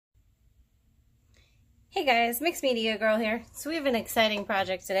Hey guys, Mixed Media Girl here. So we have an exciting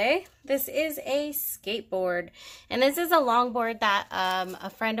project today. This is a skateboard, and this is a longboard that a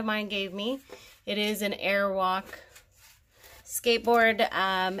friend of mine gave me. It is an airwalk skateboard,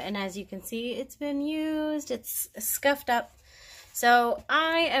 and as you can see, it's been used. It's scuffed up. So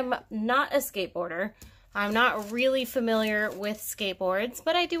I am not a skateboarder. I'm not really familiar with skateboards,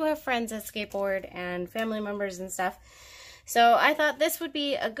 but I do have friends that skateboard and family members and stuff. So I thought this would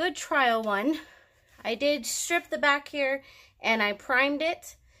be a good trial one. I did strip the back here and I primed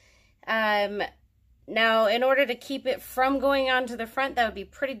it. Now, in order to keep it from going onto the front, that would be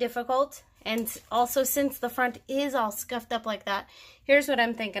pretty difficult. And also, since the front is all scuffed up like that, here's what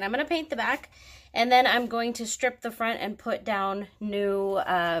I'm thinking. I'm going to paint the back, and then I'm going to strip the front and put down new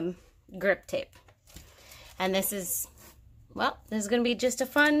grip tape. And this is, well, this is going to be just a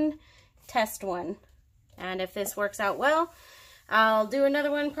fun test one. And if this works out well, I'll do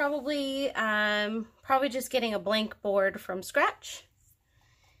another one, probably just getting a blank board from scratch.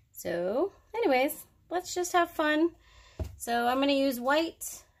 So anyways, let's just have fun. So I'm going to use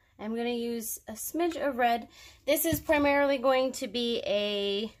white. I'm going to use a smidge of red. This is primarily going to be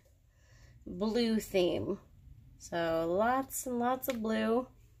a blue theme. So lots and lots of blue.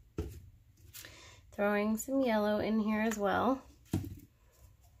 Throwing some yellow in here as well.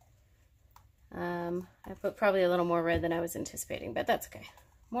 I put probably a little more red than I was anticipating, but that's okay.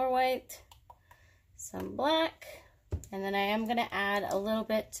 More white, some black, and then I am going to add a little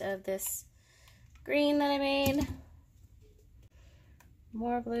bit of this green that I made.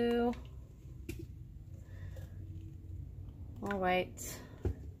 More blue, more white,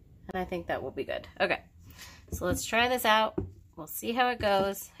 and I think that will be good. Okay, so let's try this out. We'll see how it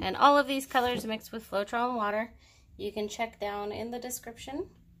goes. And all of these colors mixed with Floetrol and water, you can check down in the description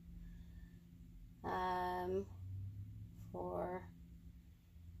for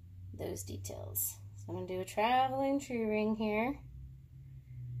those details. So I'm going to do a traveling tree ring here.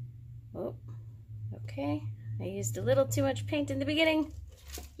 Oh, okay. I used a little too much paint in the beginning.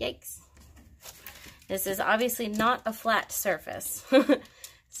 Yikes. This is obviously not a flat surface.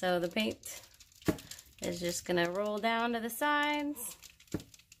 So the paint is just going to roll down to the sides.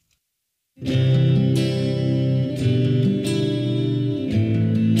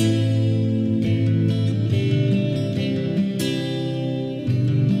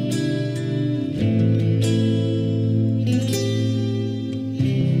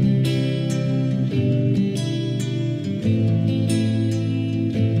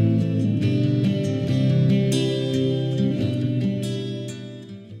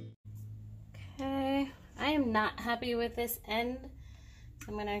 Not happy with this end, so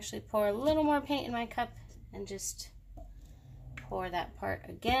I'm going to actually pour a little more paint in my cup and just pour that part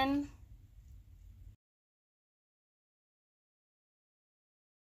again.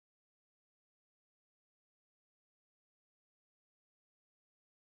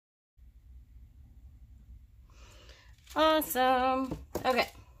 Awesome. Okay,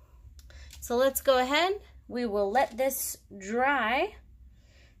 so let's go ahead. We will let this dry.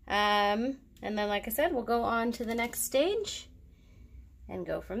 And then, like I said, we'll go on to the next stage and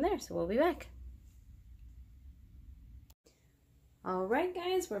go from there. So we'll be back. All right,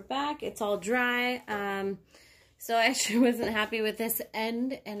 guys, we're back. It's all dry. So I actually wasn't happy with this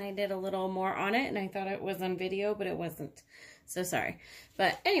end, and I did a little more on it, and I thought it was on video, but it wasn't. So sorry.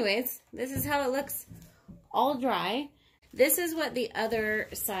 But anyways, this is how it looks all dry. This is what the other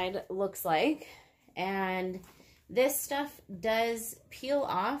side looks like. And this stuff does peel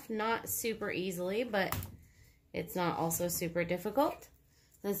off, not super easily, but it's not also super difficult.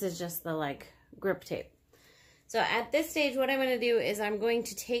 This is just the like grip tape. So at this stage, what I'm going to do is I'm going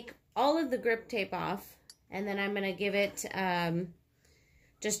to take all of the grip tape off, and then I'm going to give it I'm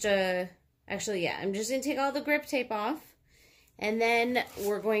just going to take all the grip tape off, and then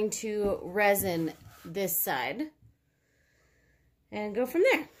we're going to resin this side and go from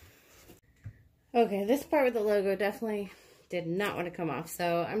there. Okay, this part with the logo definitely did not want to come off,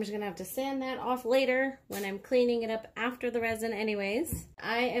 so I'm just going to have to sand that off later when I'm cleaning it up after the resin anyways.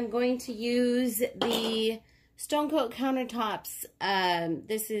 I am going to use the Stone Coat Countertops.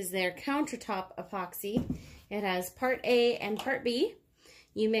 This is their countertop epoxy. It has part A and part B.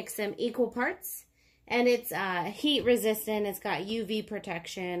 You mix them equal parts, and it's heat resistant. It's got UV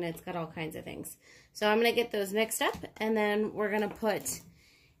protection. It's got all kinds of things. So I'm going to get those mixed up, and then we're going to put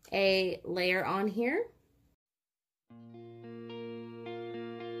a layer on here.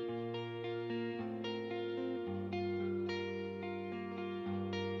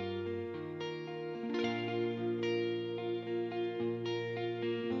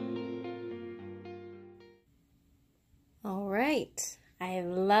 All right, I have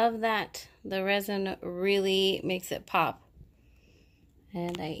love that the resin really makes it pop.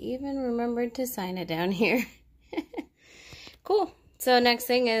 And I even remembered to sign it down here. Cool. So next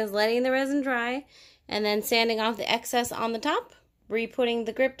thing is letting the resin dry and then sanding off the excess on the top, re-putting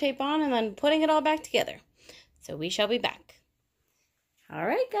the grip tape on, and then putting it all back together. So we shall be back. All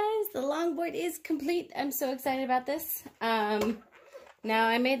right, guys, the longboard is complete. I'm so excited about this. Now,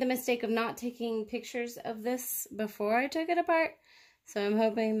 I made the mistake of not taking pictures of this before I took it apart. So I'm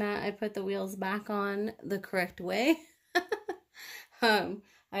hoping that I put the wheels back on the correct way.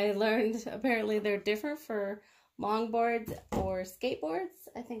 I learned apparently they're different for longboards or skateboards.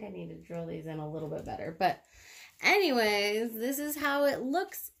 I think I need to drill these in a little bit better. But anyways, this is how it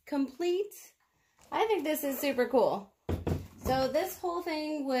looks complete. I think this is super cool. So this whole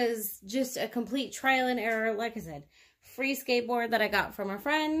thing was just a complete trial and error. Like I said, free skateboard that I got from a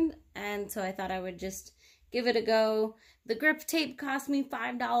friend. And so I thought I would just give it a go. The grip tape cost me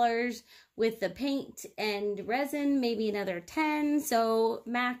 $5 with the paint and resin, maybe another $10. So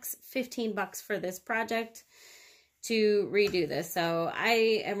max $15 for this project to redo this. So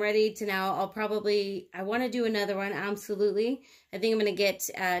I am ready to now, I want to do another one, absolutely. I think I'm going to get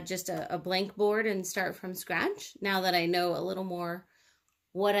just a blank board and start from scratch now that I know a little more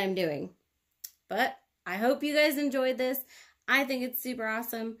what I'm doing. But I hope you guys enjoyed this. I think it's super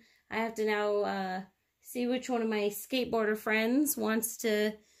awesome. I have to now see which one of my skateboarder friends wants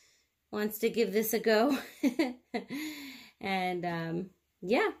to give this a go. And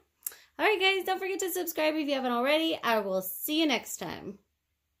yeah. All right, guys, don't forget to subscribe if you haven't already. I will see you next time.